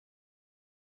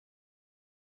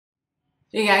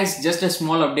Hey guys, just a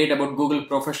small update about Google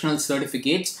Professional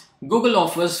Certificates. Google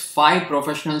offers 5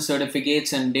 professional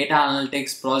certificates in data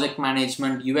analytics, project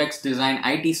management, UX design,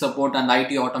 IT support and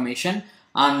IT automation.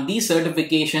 And these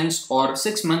certifications are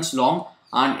 6 months long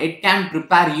and it can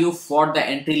prepare you for the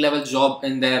entry-level job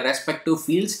in their respective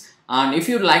fields. And if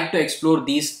you'd like to explore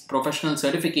these professional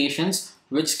certifications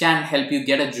which can help you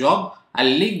get a job, I'll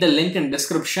leave the link in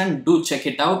description. Do check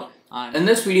it out. In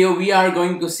this video, we are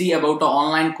going to see about an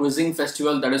online quizzing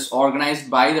festival that is organized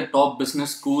by the top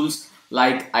business schools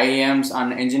like IIMs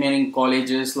and engineering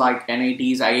colleges like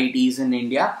NITs, IITs in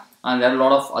India. And there are a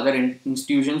lot of other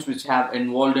institutions which have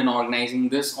involved in organizing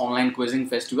this online quizzing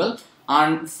festival.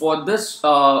 And for this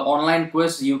online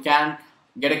quiz, you can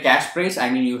get a cash prize. I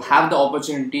mean, you have the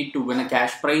opportunity to win a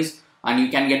cash prize and you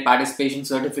can get participation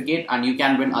certificate and you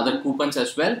can win other coupons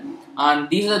as well. And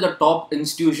these are the top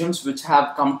institutions which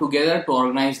have come together to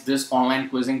organize this online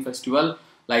quizzing festival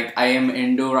like IIM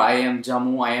Indore, IIM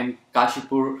Jammu, IIM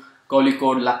Kashipur,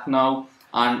 Kozhikode, Lucknow,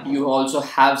 and you also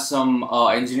have some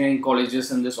engineering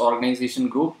colleges in this organization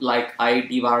group like IIT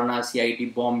Varanasi,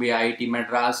 IIT Bombay, IIT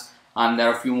Madras, and there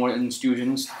are a few more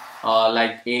institutions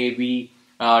like AAB,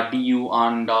 DU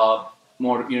and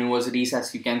more universities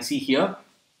as you can see here.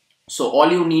 So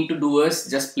all you need to do is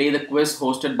just play the quiz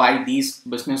hosted by these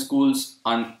business schools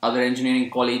and other engineering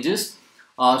colleges.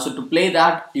 So to play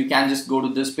that, you can just go to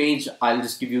this page. I'll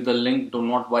just give you the link. Do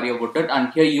not worry about it.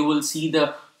 And here you will see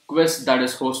the quiz that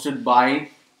is hosted by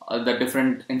the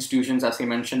different institutions as I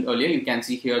mentioned earlier. You can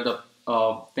see here the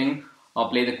thing.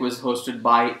 Play the quiz hosted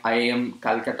by IIM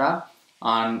Calcutta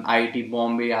and IIT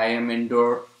Bombay, IIM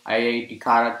Indore, IIT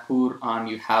Kharagpur, and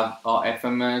you have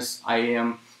FMS,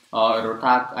 IIM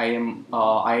Rohtak,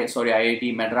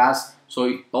 IIT Madras.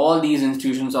 So all these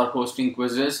institutions are hosting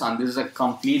quizzes and this is a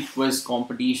complete quiz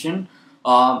competition.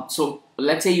 So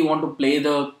let's say you want to play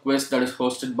the quiz that is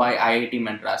hosted by IIT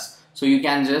Madras. So you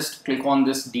can just click on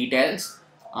this details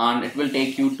and it will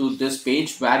take you to this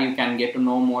page where you can get to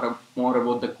know more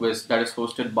about the quiz that is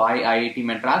hosted by IIT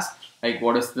Madras. Like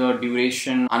what is the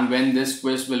duration and when this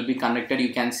quiz will be conducted.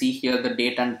 You can see here the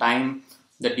date and time,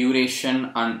 the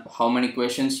duration and how many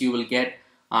questions you will get,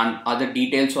 and other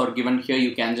details are given here.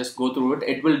 You can just go through it.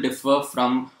 It will differ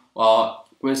from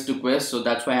quiz to quiz, so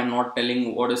that's why I'm not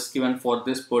telling what is given for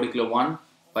this particular one.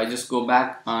 If I just go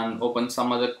back and open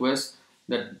some other quiz,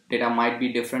 the data might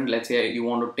be different. Let's say you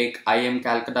want to take IIM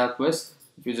Calcutta quiz.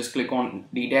 If you just click on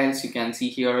details, you can see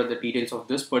here the details of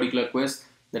this particular quiz.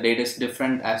 The data is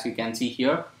different as you can see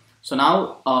here. So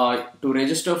now to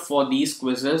register for these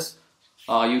quizzes,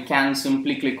 you can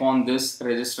simply click on this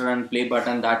register and play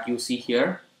button that you see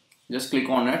here. Just click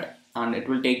on it and it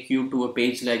will take you to a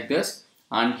page like this.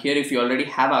 And here if you already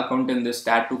have an account in this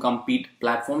Start to Compete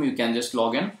platform, you can just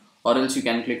log in, or else you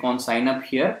can click on sign up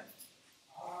here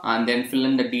and then fill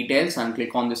in the details and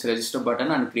click on this register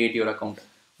button and create your account.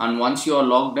 And once you are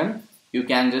logged in, you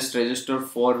can just register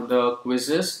for the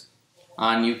quizzes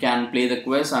and you can play the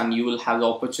quiz and you will have the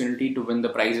opportunity to win the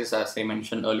prizes as I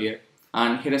mentioned earlier.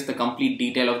 And here is the complete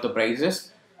detail of the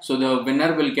prizes. So the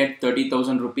winner will get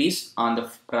 30,000 rupees and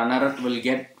the runner will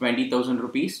get 20,000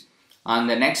 rupees and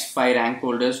the next 5 rank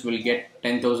holders will get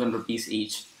 10,000 rupees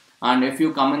each. And if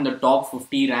you come in the top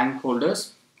 50 rank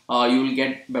holders, you will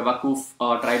get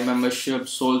Bewakoof tribe membership,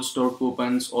 Soul Store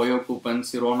coupons, Oyo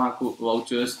coupons, Sirona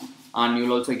vouchers, and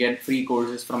you'll also get free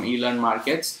courses from eLearn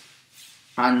markets.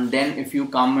 And then if you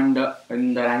come in the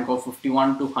rank of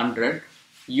 51 to 100,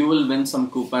 you will win some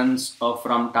coupons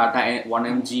from Tata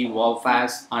 1MG,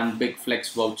 WowFast and Big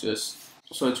Flex vouchers.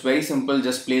 So it's very simple.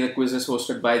 Just play the quizzes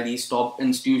hosted by these top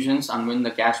institutions and win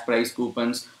the cash prize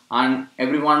coupons. And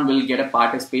everyone will get a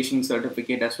participation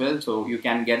certificate as well. So you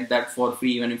can get that for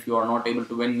free even if you are not able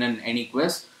to win in any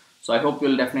quiz. So I hope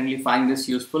you'll definitely find this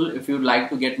useful. If you'd like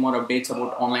to get more updates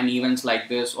about online events like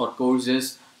this or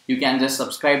courses, you can just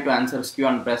subscribe to answersQ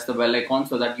and press the bell icon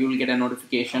so that you will get a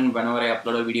notification whenever I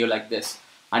upload a video like this.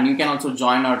 And you can also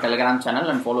join our Telegram channel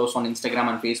and follow us on Instagram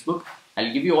and Facebook.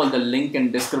 I'll give you all the link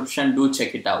in description. Do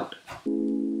check it out.